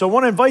So I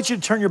want to invite you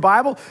to turn your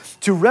Bible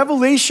to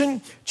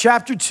Revelation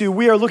chapter 2.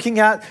 We are looking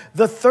at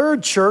the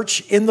third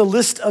church in the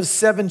list of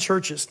 7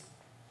 churches.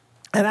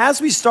 And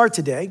as we start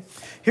today,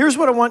 here's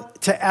what I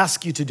want to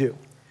ask you to do.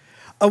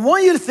 I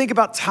want you to think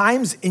about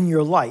times in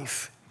your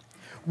life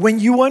when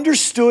you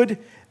understood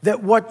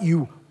that what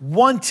you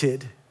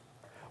wanted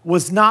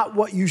was not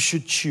what you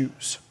should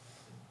choose.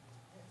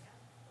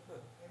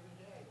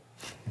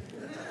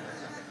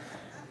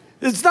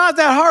 It's not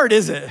that hard,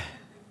 is it?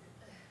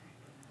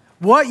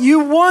 What you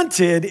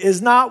wanted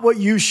is not what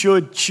you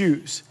should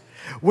choose.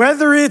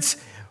 Whether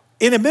it's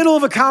in the middle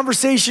of a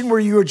conversation where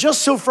you are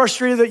just so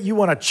frustrated that you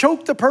want to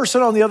choke the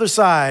person on the other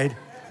side,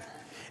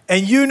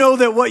 and you know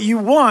that what you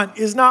want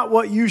is not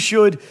what you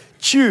should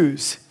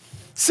choose.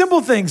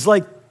 Simple things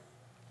like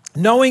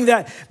knowing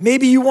that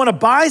maybe you want to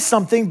buy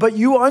something, but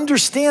you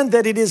understand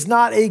that it is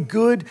not a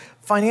good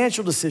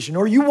financial decision,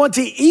 or you want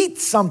to eat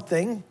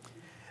something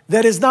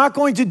that is not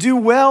going to do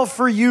well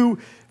for you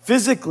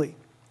physically.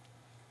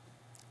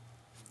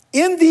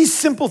 In these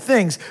simple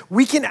things,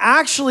 we can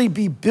actually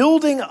be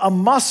building a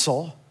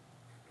muscle,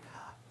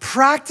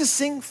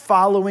 practicing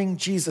following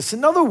Jesus.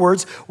 In other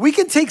words, we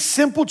can take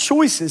simple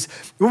choices.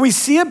 When we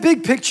see a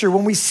big picture,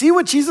 when we see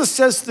what Jesus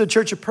says to the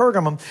church of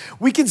Pergamum,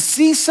 we can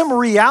see some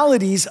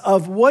realities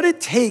of what it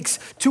takes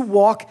to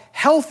walk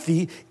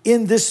healthy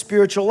in this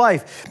spiritual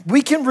life.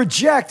 We can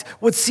reject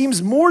what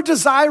seems more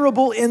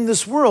desirable in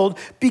this world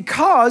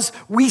because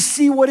we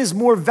see what is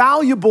more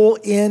valuable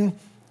in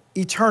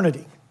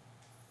eternity.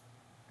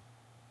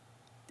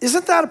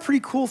 Isn't that a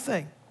pretty cool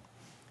thing?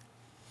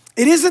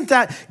 It isn't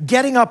that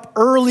getting up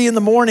early in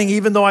the morning,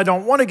 even though I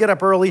don't want to get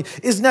up early,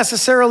 is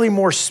necessarily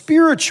more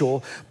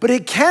spiritual, but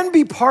it can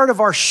be part of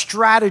our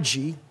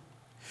strategy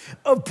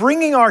of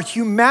bringing our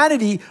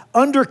humanity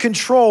under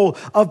control,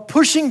 of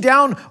pushing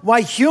down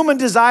my human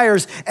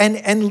desires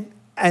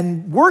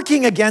and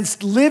working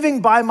against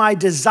living by my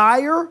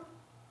desire,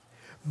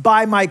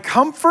 by my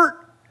comfort,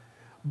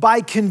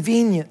 by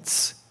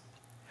convenience.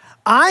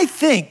 I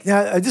think,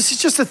 now this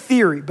is just a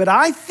theory, but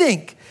I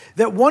think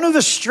that one of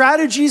the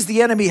strategies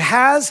the enemy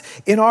has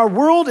in our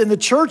world, in the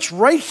church,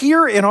 right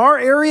here in our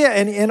area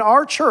and in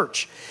our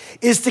church,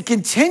 is to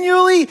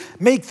continually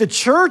make the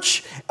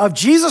church of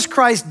Jesus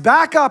Christ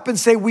back up and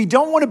say, we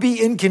don't want to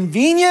be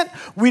inconvenient.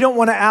 We don't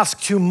want to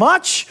ask too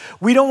much.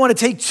 We don't want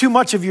to take too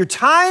much of your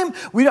time.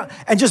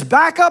 And just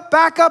back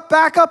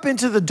up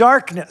into the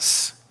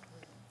darkness.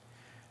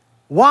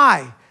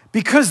 Why?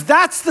 Because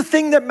that's the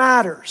thing that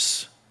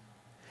matters.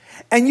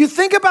 And you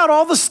think about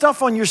all the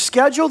stuff on your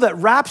schedule that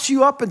wraps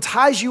you up and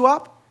ties you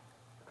up.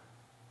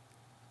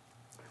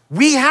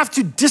 We have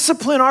to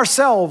discipline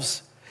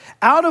ourselves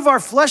out of our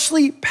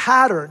fleshly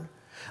pattern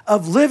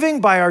of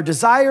living by our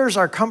desires,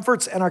 our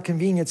comforts, and our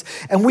convenience.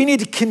 And we need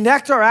to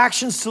connect our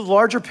actions to the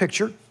larger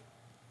picture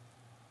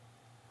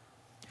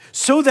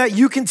so that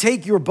you can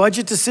take your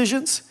budget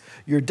decisions,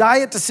 your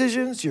diet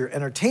decisions, your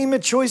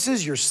entertainment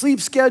choices, your sleep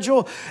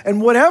schedule,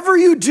 and whatever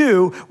you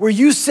do where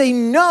you say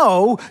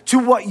no to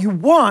what you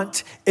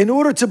want in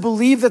order to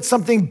believe that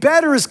something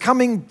better is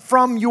coming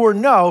from your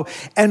no,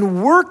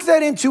 and work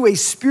that into a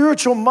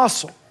spiritual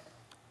muscle.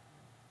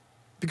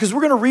 Because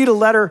we're going to read a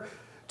letter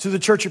to the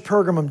church of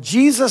Pergamum.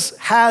 Jesus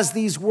has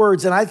these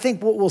words, and I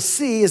think what we'll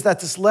see is that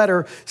this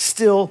letter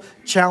still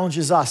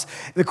challenges us.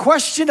 The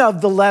question of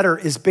the letter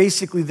is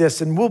basically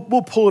this, and we'll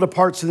pull it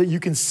apart so that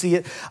you can see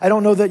it. I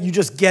don't know that you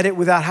just get it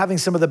without having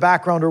some of the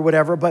background or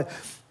whatever, but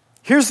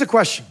here's the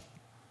question.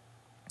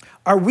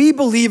 Are we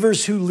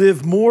believers who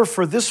live more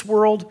for this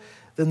world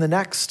than the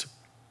next?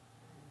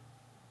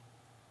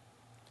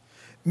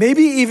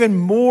 Maybe even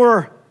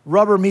more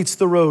rubber meets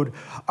the road.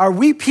 Are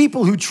we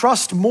people who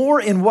trust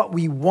more in what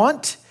we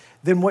want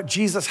than what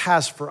Jesus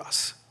has for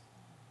us?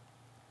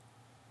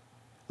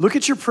 Look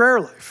at your prayer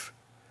life.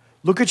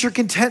 Look at your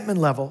contentment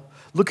level.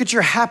 Look at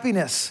your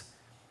happiness.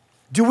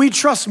 Do we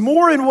trust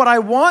more in what I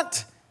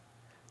want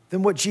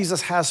than what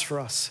Jesus has for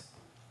us?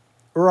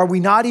 Or are we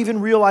not even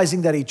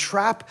realizing that a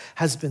trap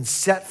has been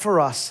set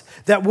for us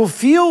that will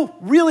feel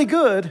really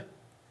good,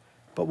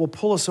 but will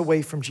pull us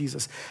away from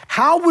Jesus?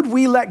 How would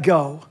we let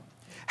go?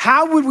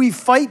 How would we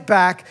fight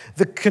back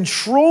the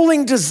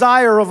controlling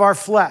desire of our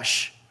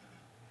flesh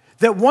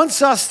that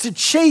wants us to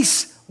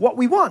chase what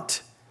we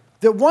want,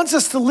 that wants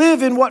us to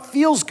live in what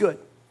feels good?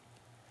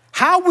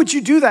 How would you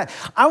do that?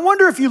 I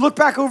wonder if you look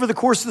back over the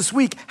course of this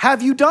week,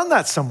 have you done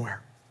that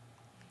somewhere?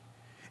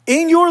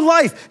 In your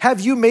life,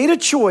 have you made a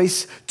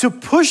choice to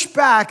push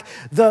back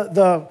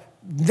the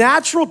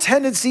natural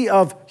tendency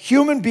of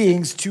human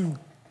beings to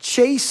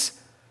chase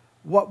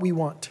what we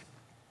want?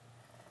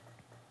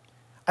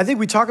 I think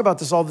we talk about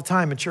this all the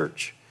time in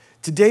church.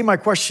 Today, my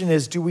question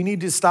is, do we need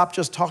to stop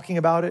just talking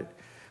about it,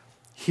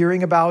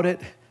 hearing about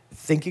it,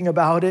 thinking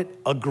about it,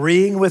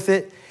 agreeing with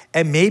it,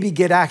 and maybe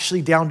get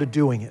actually down to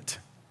doing it?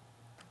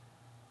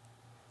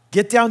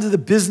 Get down to the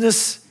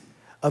business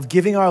of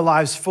giving our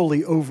lives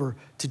fully over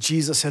to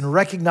Jesus and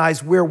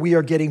recognize where we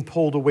are getting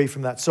pulled away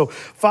from that. So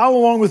follow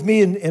along with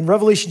me in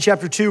Revelation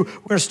chapter 2. We're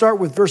going to start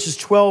with verses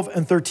 12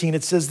 and 13.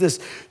 It says this,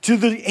 "To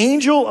the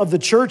angel of the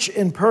church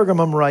in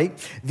Pergamum write,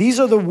 these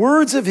are the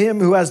words of him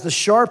who has the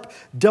sharp,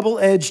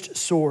 double-edged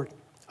sword.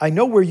 I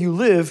know where you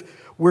live,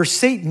 where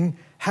Satan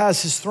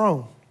has his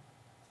throne.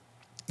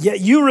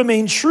 Yet you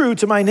remain true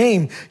to my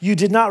name. You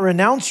did not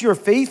renounce your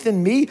faith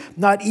in me,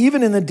 not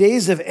even in the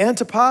days of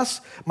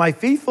Antipas, my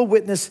faithful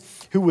witness,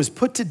 who was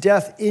put to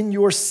death in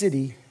your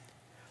city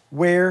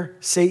where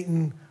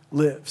Satan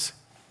lives."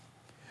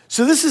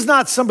 So this is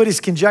not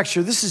somebody's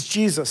conjecture. This is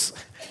Jesus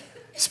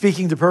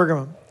speaking to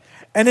Pergamum.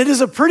 And it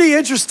is a pretty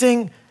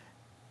interesting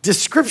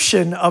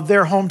description of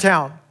their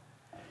hometown.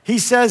 He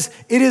says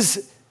it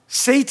is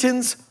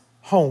Satan's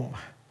home,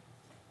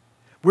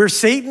 where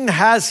Satan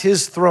has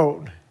his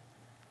throne.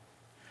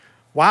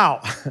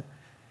 Wow.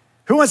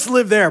 Who wants to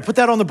live there? Put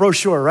that on the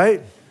brochure,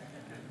 right?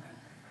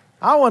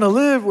 I want to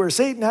live where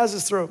Satan has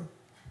his throne.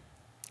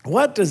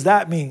 What does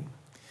that mean?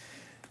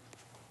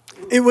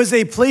 It was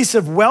a place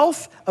of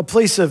wealth, a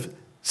place of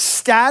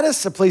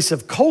status, a place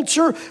of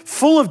culture,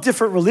 full of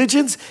different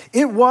religions.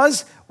 It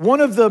was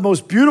one of the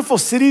most beautiful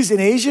cities in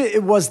Asia.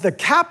 It was the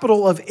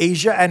capital of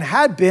Asia and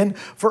had been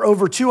for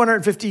over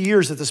 250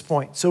 years at this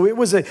point. So it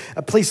was a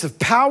place of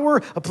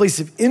power, a place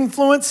of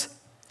influence.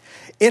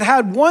 It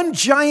had one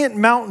giant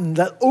mountain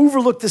that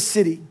overlooked the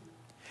city.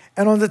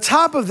 And on the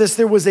top of this,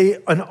 there was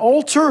an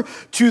altar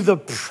to the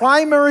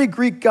primary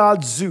Greek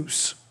god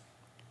Zeus.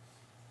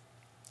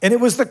 And it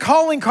was the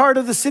calling card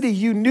of the city.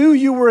 You knew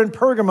you were in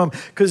Pergamum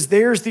because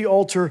there's the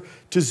altar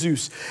to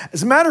Zeus.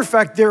 As a matter of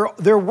fact,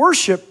 their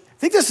worship, I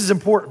think this is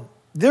important,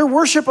 their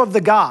worship of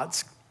the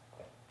gods.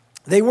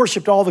 They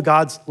worshiped all the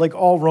gods like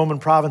all Roman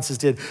provinces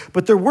did,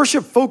 but their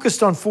worship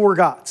focused on 4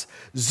 gods,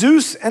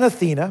 Zeus and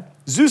Athena.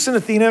 Zeus and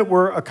Athena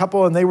were a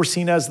couple, and they were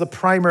seen as the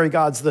primary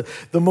gods,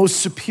 the most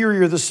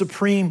superior, the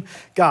supreme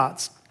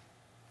gods.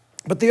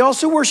 But they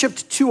also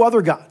worshiped 2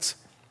 other gods.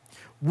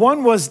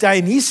 One was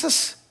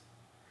Dionysus.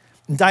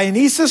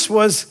 Dionysus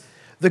was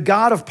the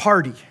god of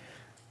party.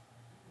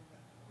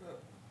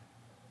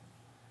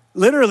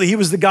 Literally, he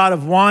was the god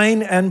of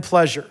wine and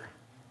pleasure.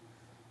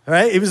 All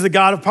right? He was the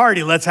god of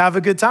party. Let's have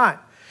a good time.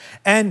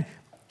 And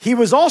he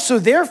was also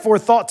therefore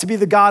thought to be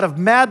the god of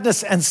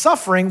madness and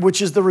suffering,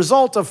 which is the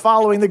result of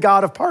following the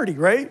god of party,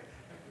 right?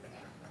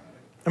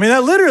 I mean,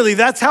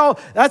 that's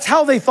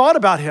how they thought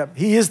about him.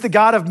 He is the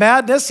god of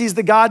madness. He's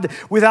the god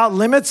without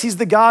limits. He's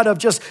the god of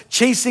just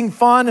chasing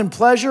fun and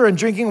pleasure and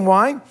drinking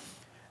wine.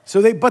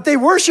 But they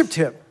worshiped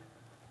him.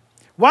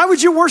 Why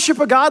would you worship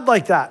a god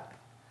like that?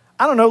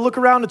 I don't know, look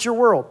around at your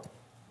world.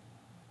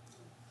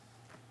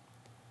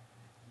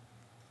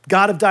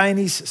 God of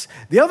Dionysus.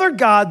 The other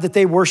god that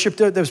they worshiped,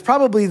 that was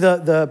probably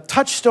the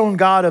touchstone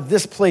god of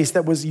this place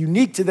that was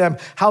unique to them,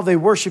 how they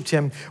worshiped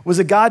him, was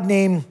a god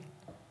named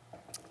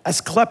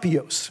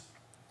Asclepios.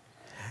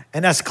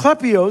 And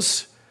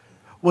Asclepios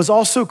was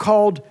also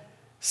called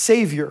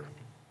Savior.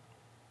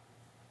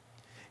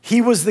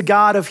 He was the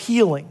god of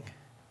healing.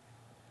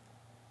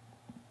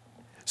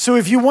 So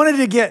if you wanted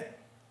to get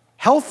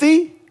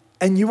healthy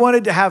and you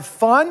wanted to have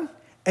fun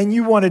and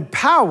you wanted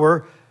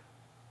power,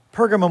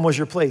 Pergamum was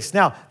your place.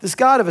 Now, this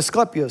god of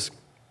Asclepios,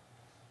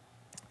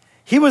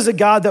 he was a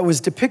god that was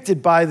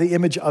depicted by the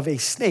image of a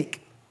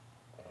snake.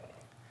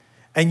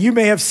 And you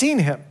may have seen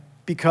him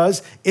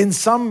because in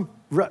some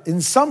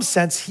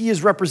sense, he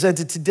is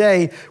represented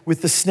today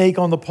with the snake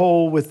on the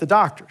pole with the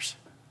doctors.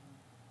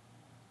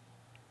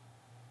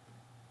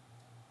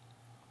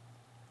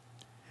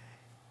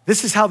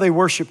 This is how they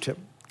worshiped him.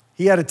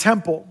 He had a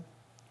temple,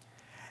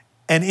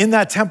 and in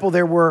that temple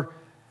there were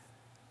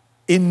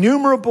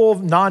innumerable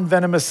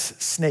non-venomous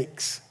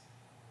snakes.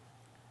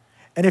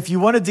 And if you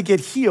wanted to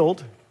get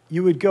healed,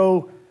 you would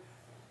go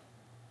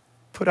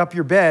put up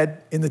your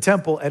bed in the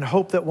temple and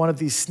hope that one of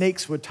these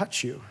snakes would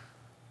touch you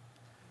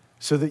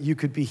so that you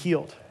could be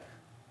healed.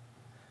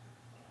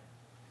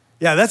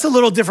 Yeah, that's a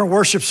little different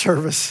worship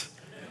service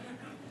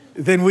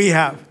than we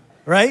have,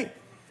 right?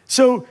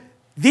 So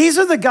these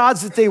are the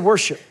gods that they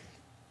worship.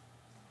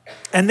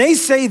 And they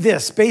say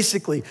this,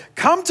 basically,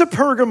 come to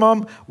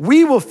Pergamum,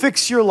 we will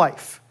fix your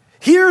life.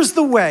 Here's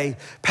the way,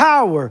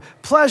 power,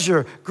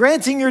 pleasure,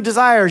 granting your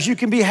desires. You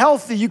can be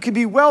healthy, you can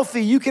be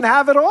wealthy, you can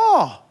have it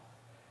all.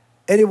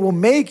 And it will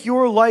make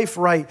your life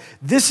right.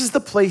 This is the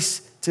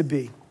place to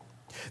be.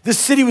 This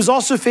city was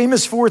also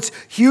famous for its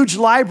huge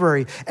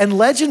library. And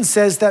legend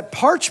says that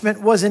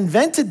parchment was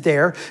invented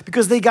there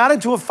because they got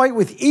into a fight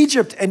with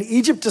Egypt, and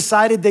Egypt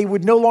decided they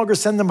would no longer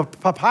send them a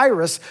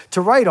papyrus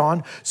to write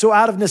on. So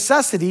out of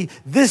necessity,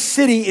 this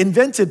city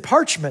invented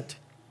parchment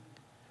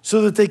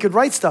so that they could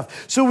write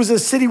stuff. So it was a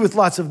city with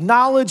lots of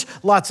knowledge,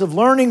 lots of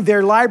learning.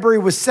 Their library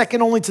was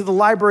second only to the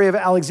library of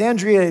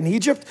Alexandria in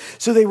Egypt.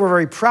 So they were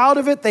very proud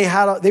of it.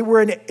 They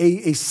were in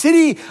a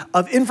city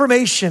of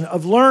information,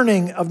 of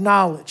learning, of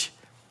knowledge.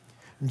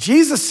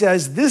 Jesus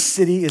says this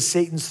city is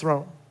Satan's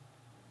throne.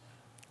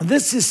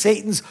 This is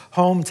Satan's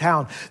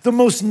hometown. The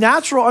most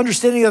natural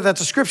understanding of that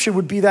description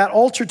would be that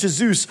altar to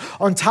Zeus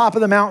on top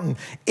of the mountain,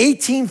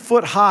 18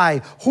 foot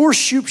high,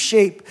 horseshoe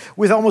shape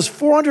with almost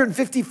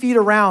 450 feet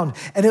around.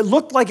 And it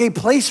looked like a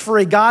place for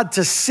a god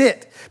to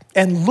sit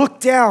and look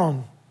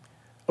down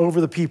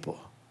over the people.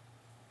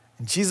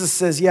 And Jesus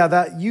says, yeah,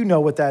 that you know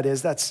what that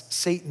is. That's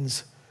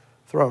Satan's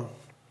throne.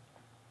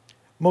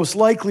 Most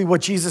likely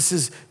what Jesus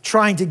is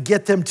trying to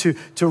get them to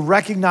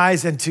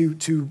recognize and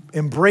to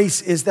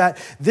embrace is that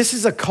this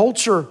is a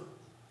culture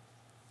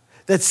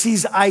that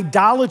sees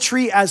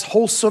idolatry as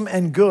wholesome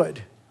and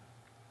good,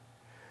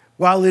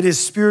 while it is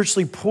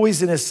spiritually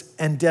poisonous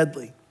and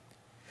deadly.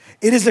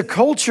 It is a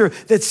culture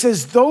that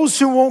says those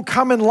who won't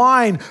come in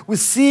line with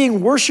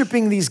seeing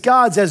worshiping these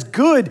gods as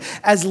good,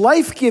 as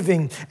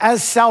life-giving,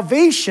 as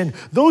salvation,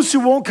 those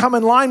who won't come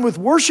in line with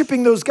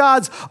worshiping those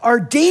gods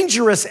are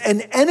dangerous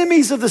and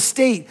enemies of the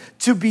state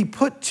to be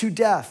put to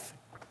death.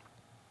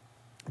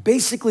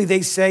 Basically,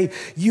 they say,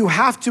 you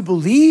have to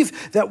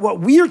believe that what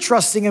we are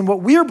trusting and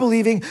what we are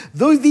believing,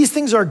 these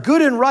things are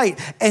good and right.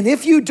 And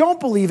if you don't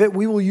believe it,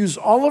 we will use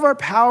all of our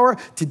power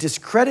to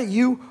discredit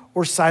you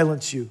or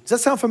silence you. Does that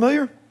sound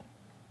familiar?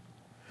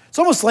 It's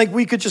almost like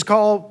we could just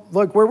call,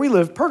 like where we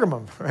live,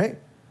 Pergamum, right?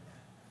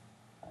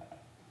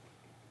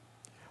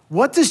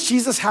 What does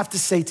Jesus have to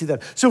say to them?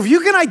 So if you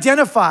can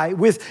identify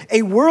with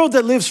a world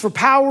that lives for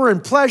power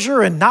and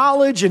pleasure and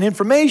knowledge and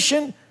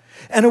information,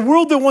 and a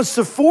world that wants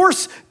to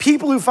force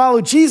people who follow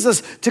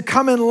Jesus to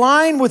come in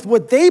line with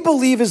what they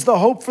believe is the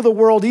hope for the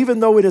world, even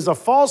though it is a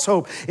false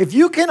hope, if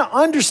you can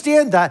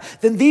understand that,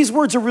 then these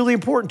words are really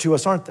important to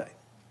us, aren't they?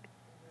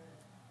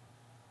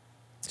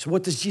 So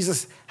what does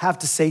Jesus have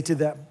to say to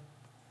them?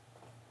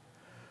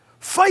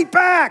 Fight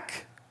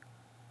back.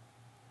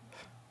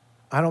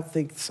 I don't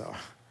think so.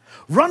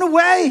 Run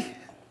away.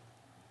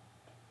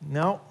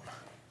 No.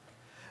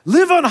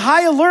 Live on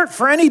high alert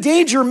for any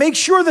danger. Make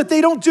sure that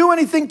they don't do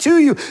anything to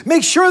you.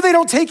 Make sure they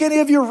don't take any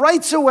of your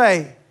rights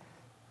away.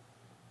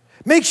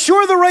 Make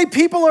sure the right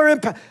people are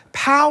in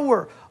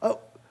power.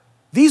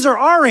 These are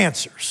our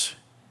answers.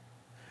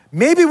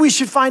 Maybe we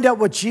should find out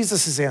what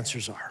Jesus'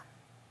 answers are.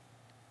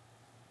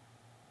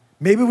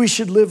 Maybe we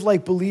should live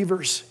like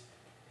believers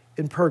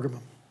in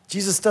Pergamum.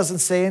 Jesus doesn't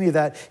say any of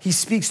that. He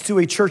speaks to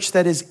a church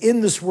that is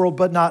in this world,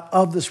 but not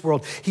of this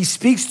world. He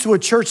speaks to a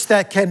church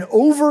that can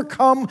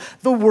overcome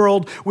the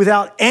world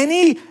without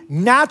any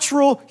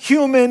natural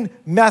human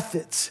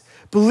methods.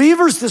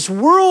 Believers, this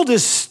world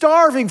is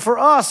starving for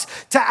us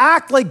to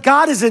act like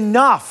God is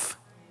enough.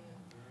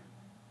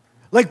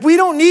 Like we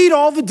don't need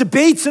all the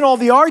debates and all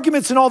the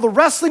arguments and all the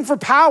wrestling for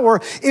power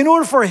in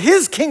order for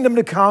his kingdom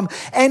to come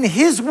and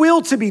his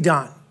will to be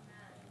done.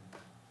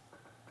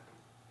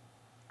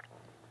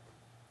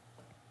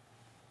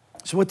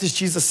 So what does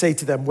Jesus say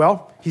to them?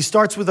 Well, he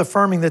starts with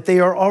affirming that they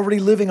are already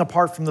living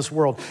apart from this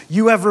world.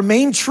 You have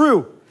remained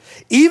true,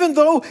 even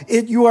though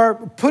you are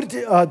put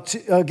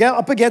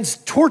up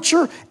against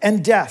torture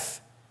and death.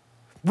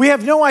 We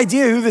have no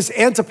idea who this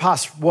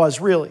Antipas was,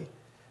 really.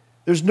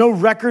 There's no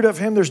record of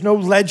him. There's no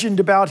legend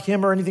about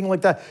him or anything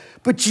like that.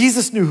 But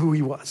Jesus knew who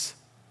he was.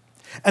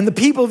 And the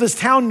people of his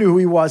town knew who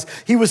he was.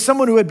 He was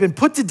someone who had been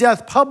put to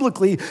death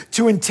publicly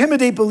to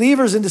intimidate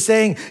believers into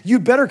saying, you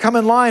better come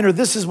in line or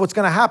this is what's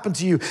going to happen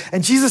to you.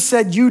 And Jesus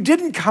said, you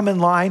didn't come in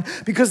line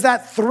because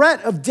that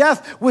threat of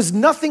death was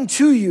nothing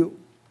to you.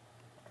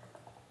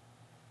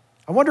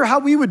 I wonder how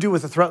we would do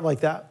with a threat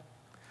like that.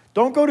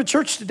 Don't go to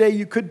church today,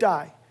 you could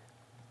die.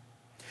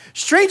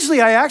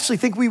 Strangely, I actually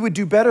think we would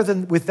do better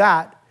than with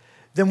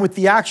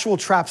the actual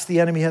traps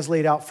the enemy has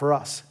laid out for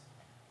us.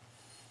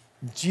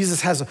 Jesus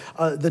has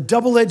the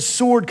double-edged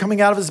sword coming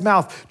out of his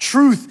mouth,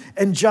 truth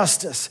and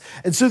justice.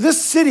 And so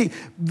this city,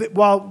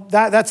 while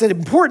that's an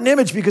important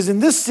image because in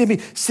this city,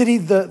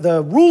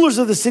 the rulers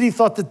of the city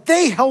thought that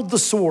they held the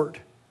sword.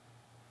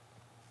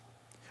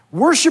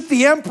 Worship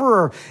the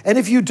emperor, and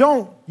if you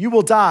don't, you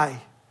will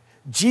die.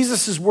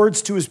 Jesus'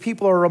 words to his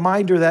people are a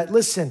reminder that,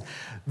 listen,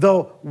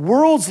 the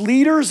world's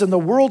leaders and the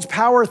world's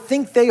power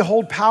think they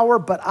hold power,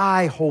 but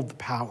I hold the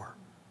power.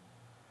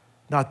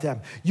 Not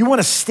them. You want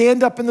to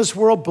stand up in this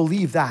world?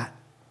 Believe that.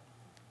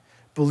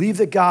 Believe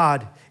that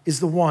God is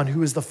the one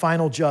who is the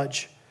final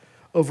judge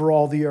over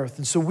all the earth.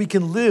 And so we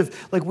can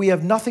live like we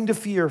have nothing to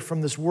fear from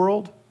this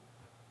world.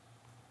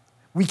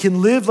 We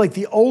can live like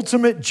the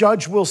ultimate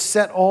judge will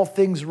set all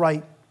things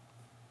right.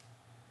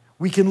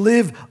 We can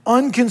live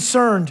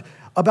unconcerned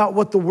about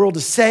what the world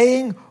is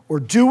saying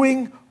or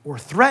doing or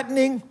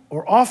threatening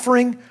or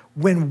offering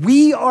when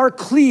we are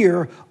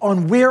clear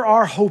on where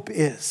our hope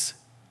is.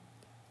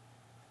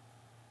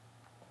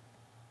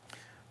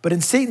 But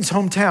in Satan's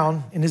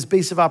hometown, in his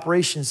base of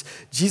operations,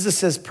 Jesus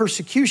says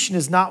persecution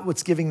is not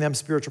what's giving them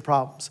spiritual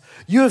problems.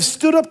 You have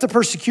stood up to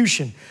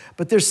persecution,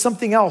 but there's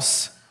something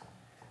else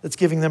that's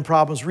giving them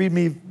problems.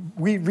 Read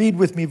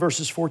with me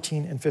verses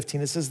 14 and 15.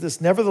 It says this,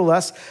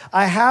 nevertheless,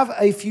 I have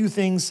a few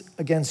things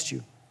against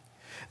you.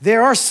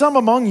 There are some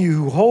among you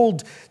who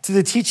hold to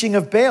the teaching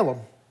of Balaam,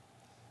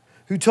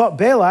 who taught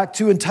Balak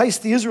to entice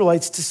the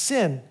Israelites to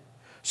sin,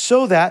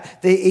 so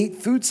that they ate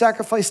food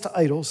sacrificed to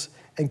idols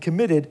and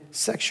committed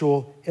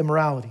sexual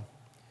immorality.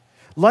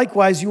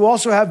 Likewise, you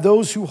also have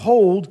those who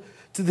hold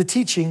to the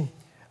teaching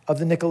of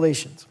the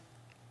Nicolaitans.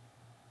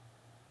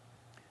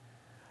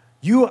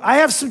 I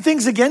have some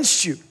things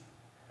against you.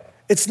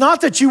 It's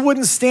not that you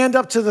wouldn't stand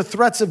up to the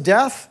threats of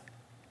death.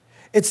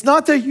 It's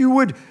not that you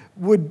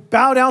would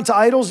bow down to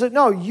idols.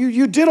 No,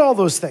 you did all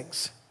those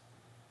things.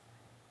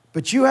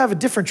 But you have a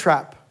different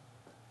trap.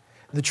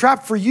 The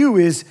trap for you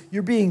is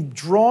you're being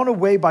drawn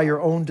away by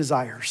your own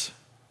desires.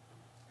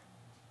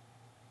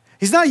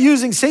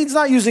 Satan's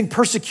not using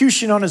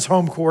persecution on his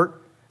home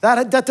court.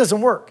 That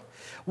doesn't work.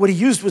 What he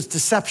used was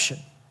deception.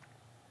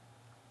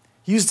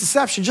 He used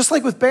deception, just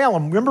like with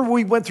Balaam. Remember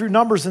we went through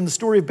Numbers in the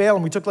story of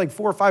Balaam. We took like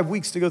 4 or 5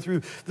 weeks to go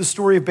through the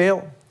story of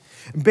Balaam.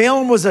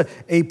 Balaam was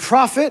a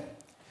prophet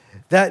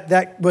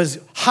that was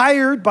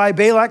hired by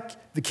Balak,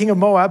 the king of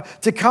Moab,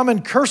 to come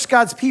and curse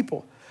God's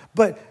people.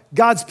 But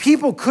God's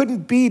people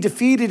couldn't be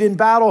defeated in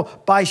battle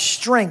by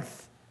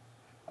strength.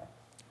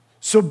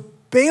 So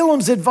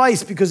Balaam's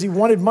advice, because he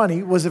wanted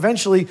money, was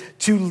eventually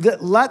to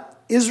let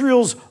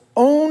Israel's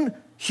own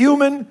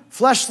human,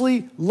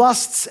 fleshly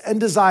lusts and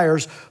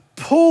desires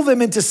pull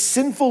them into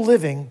sinful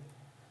living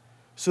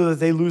so that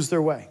they lose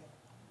their way.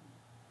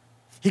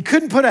 He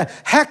couldn't put a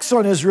hex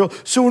on Israel,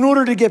 so in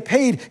order to get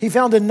paid, he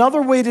found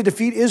another way to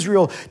defeat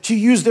Israel, to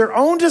use their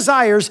own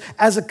desires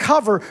as a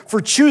cover for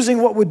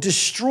choosing what would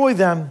destroy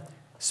them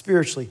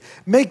spiritually.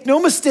 Make no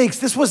mistakes,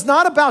 this was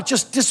not about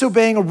just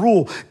disobeying a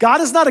rule.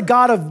 God is not a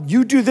God of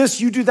you do this,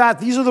 you do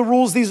that, these are the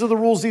rules, these are the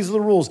rules, these are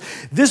the rules.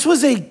 This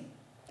was a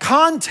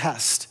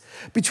contest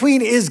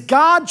between, is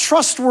God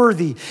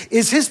trustworthy?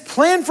 Is his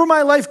plan for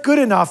my life good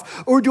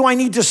enough? Or do I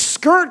need to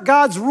skirt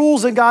God's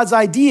rules and God's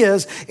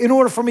ideas in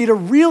order for me to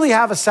really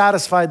have a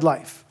satisfied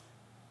life?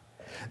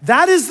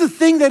 That is the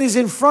thing that is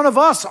in front of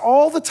us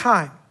all the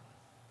time.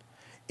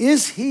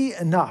 Is he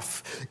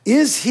enough?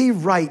 Is he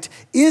right?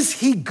 Is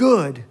he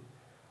good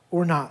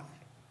or not?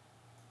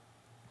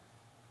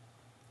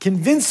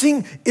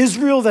 Convincing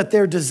Israel that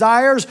their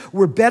desires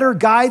were better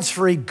guides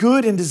for a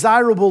good and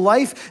desirable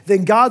life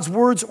than God's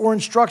words or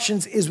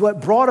instructions is what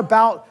brought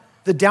about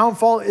the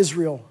downfall of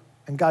Israel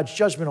and God's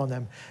judgment on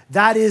them.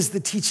 That is the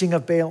teaching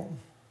of Balaam,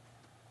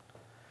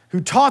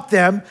 who taught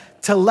them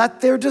to let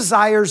their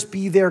desires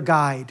be their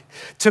guide,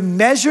 to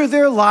measure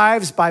their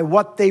lives by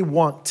what they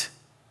want.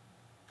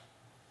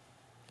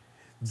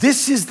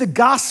 This is the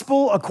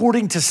gospel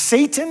according to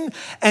Satan,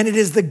 and it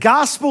is the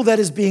gospel that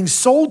is being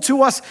sold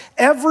to us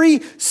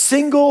every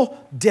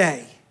single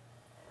day.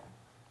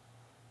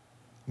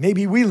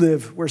 Maybe we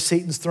live where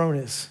Satan's throne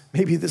is.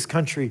 Maybe this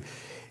country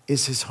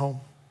is his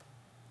home.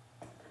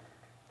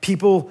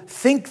 People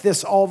think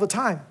this all the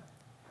time.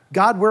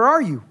 God, where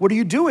are you? What are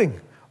you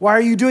doing? Why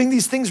are you doing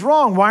these things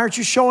wrong? Why aren't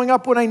you showing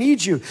up when I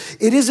need you?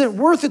 It isn't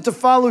worth it to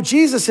follow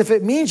Jesus if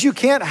it means you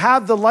can't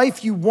have the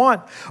life you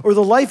want or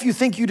the life you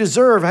think you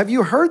deserve. Have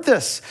you heard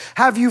this?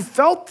 Have you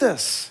felt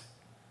this?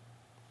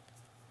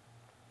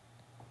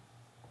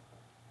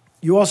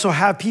 You also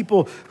have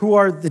people who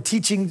are the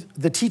teachings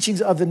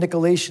of the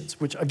Nicolaitans,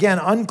 which again,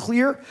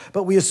 unclear,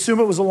 but we assume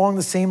it was along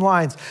the same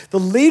lines. The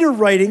later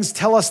writings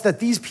tell us that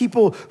these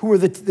people who were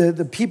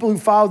the people who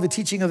followed the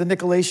teaching of the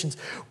Nicolaitans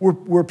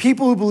were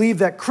people who believed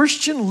that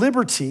Christian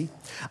liberty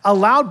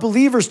allowed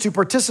believers to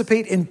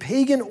participate in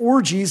pagan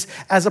orgies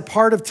as a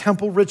part of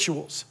temple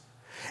rituals.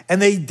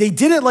 And they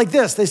did it like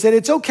this. They said,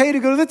 it's okay to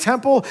go to the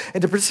temple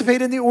and to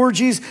participate in the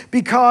orgies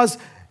because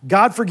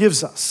God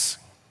forgives us.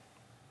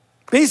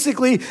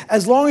 Basically,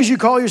 as long as you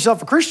call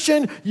yourself a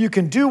Christian, you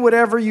can do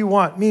whatever you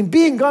want. I mean,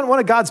 being one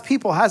of God's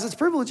people has its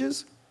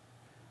privileges.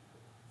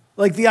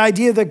 Like the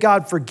idea that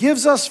God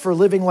forgives us for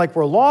living like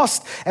we're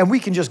lost and we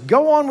can just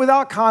go on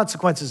without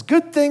consequences.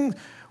 Good thing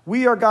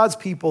we are God's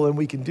people and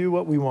we can do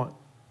what we want.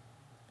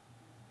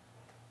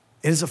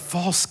 It is a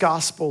false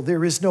gospel.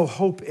 There is no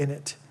hope in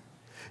it.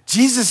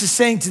 Jesus is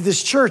saying to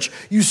this church,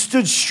 you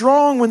stood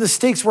strong when the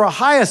stakes were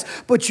highest,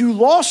 but you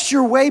lost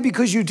your way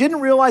because you didn't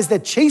realize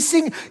that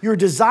chasing your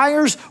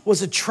desires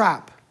was a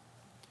trap.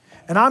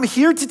 And I'm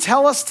here to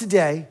tell us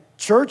today,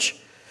 church,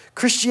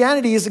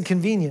 Christianity isn't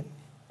convenient.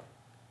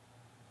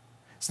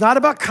 It's not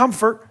about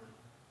comfort.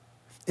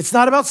 It's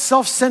not about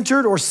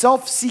self-centered or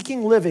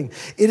self-seeking living.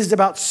 It is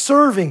about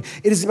serving.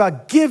 It is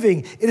about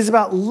giving. It is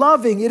about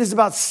loving. It is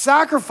about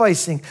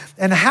sacrificing.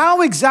 And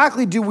how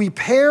exactly do we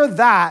pair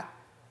that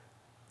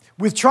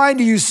with trying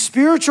to use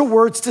spiritual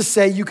words to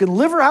say you can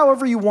live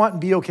however you want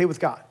and be okay with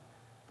God?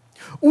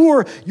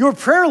 Or your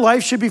prayer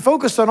life should be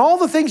focused on all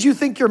the things you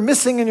think you're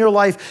missing in your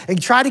life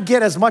and try to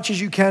get as much as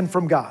you can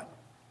from God.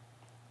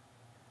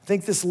 I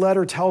think this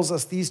letter tells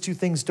us these two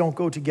things don't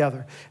go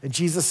together. And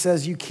Jesus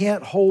says you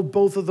can't hold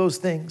both of those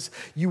things.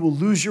 You will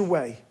lose your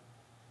way.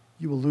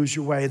 You will lose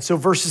your way. And so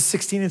verses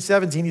 16 and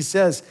 17, he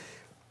says,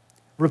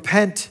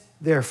 repent,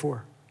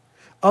 therefore.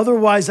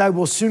 Otherwise, I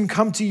will soon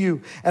come to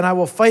you, and I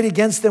will fight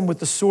against them with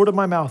the sword of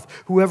my mouth.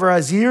 Whoever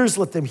has ears,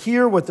 let them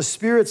hear what the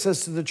Spirit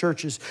says to the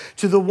churches.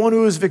 To the one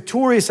who is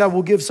victorious, I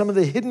will give some of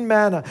the hidden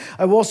manna.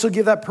 I will also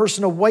give that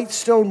person a white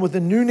stone with a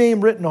new name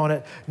written on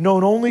it,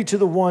 known only to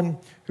the one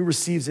who who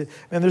receives it.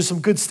 And there's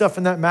some good stuff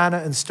in that manna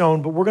and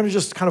stone, but we're going to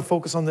just kind of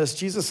focus on this.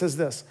 Jesus says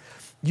this,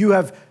 you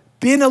have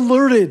been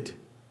alerted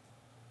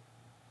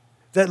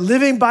that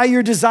living by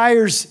your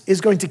desires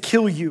is going to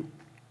kill you.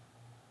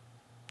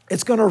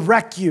 It's going to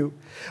wreck you.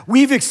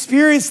 We've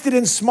experienced it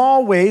in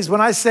small ways.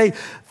 When I say,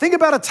 think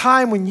about a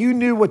time when you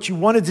knew what you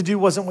wanted to do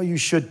wasn't what you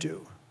should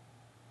do.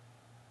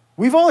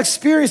 We've all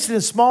experienced it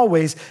in small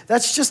ways.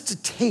 That's just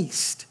a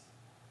taste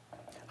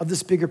of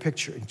this bigger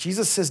picture. And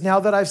Jesus says, now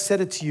that I've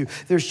said it to you,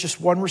 there's just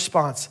one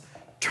response.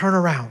 Turn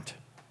around.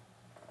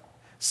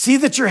 See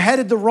that you're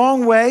headed the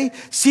wrong way.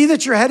 See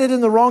that you're headed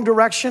in the wrong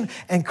direction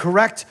and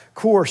correct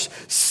course.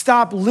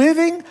 Stop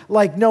living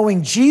like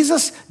knowing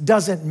Jesus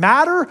doesn't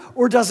matter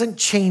or doesn't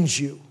change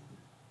you.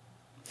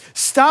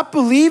 Stop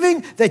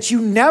believing that you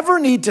never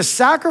need to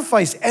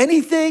sacrifice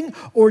anything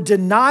or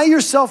deny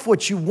yourself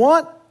what you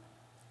want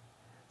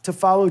to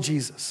follow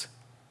Jesus.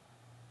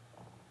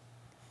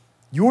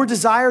 Your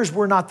desires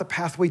were not the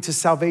pathway to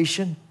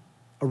salvation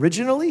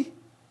originally,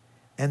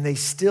 and they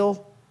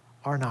still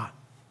are not.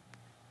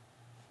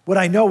 What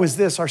I know is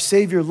this, our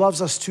Savior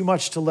loves us too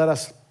much to let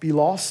us be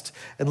lost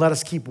and let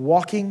us keep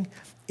walking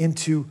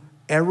into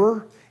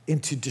error,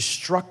 into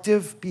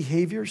destructive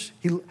behaviors.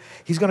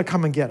 He's going to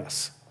come and get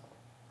us,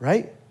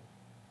 right?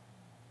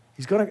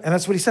 And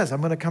that's what he says,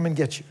 I'm going to come and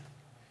get you.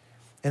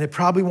 And it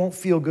probably won't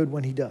feel good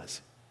when he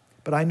does.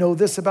 But I know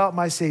this about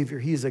my Savior,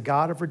 he is a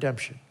God of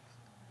redemption.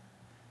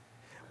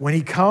 When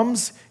he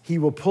comes, he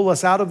will pull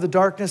us out of the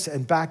darkness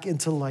and back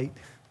into light.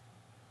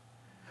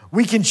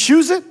 We can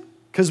choose it,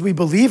 because we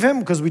believe him,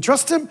 because we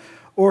trust him,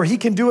 or he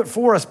can do it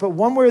for us. But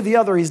one way or the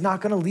other, he's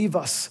not going to leave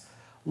us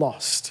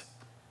lost.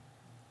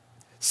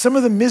 Some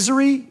of the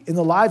misery in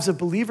the lives of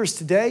believers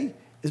today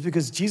is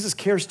because Jesus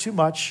cares too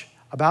much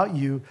about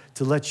you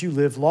to let you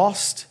live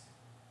lost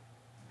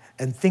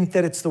and think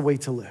that it's the way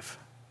to live.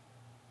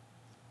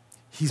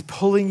 He's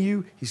pulling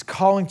you, he's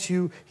calling to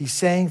you, he's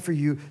saying for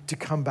you to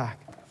come back.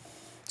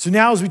 So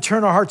now as we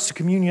turn our hearts to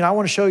communion, I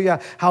want to show you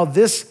how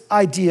this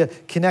idea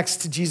connects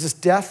to Jesus'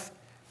 death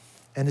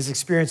and his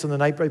experience on the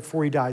night right before he died.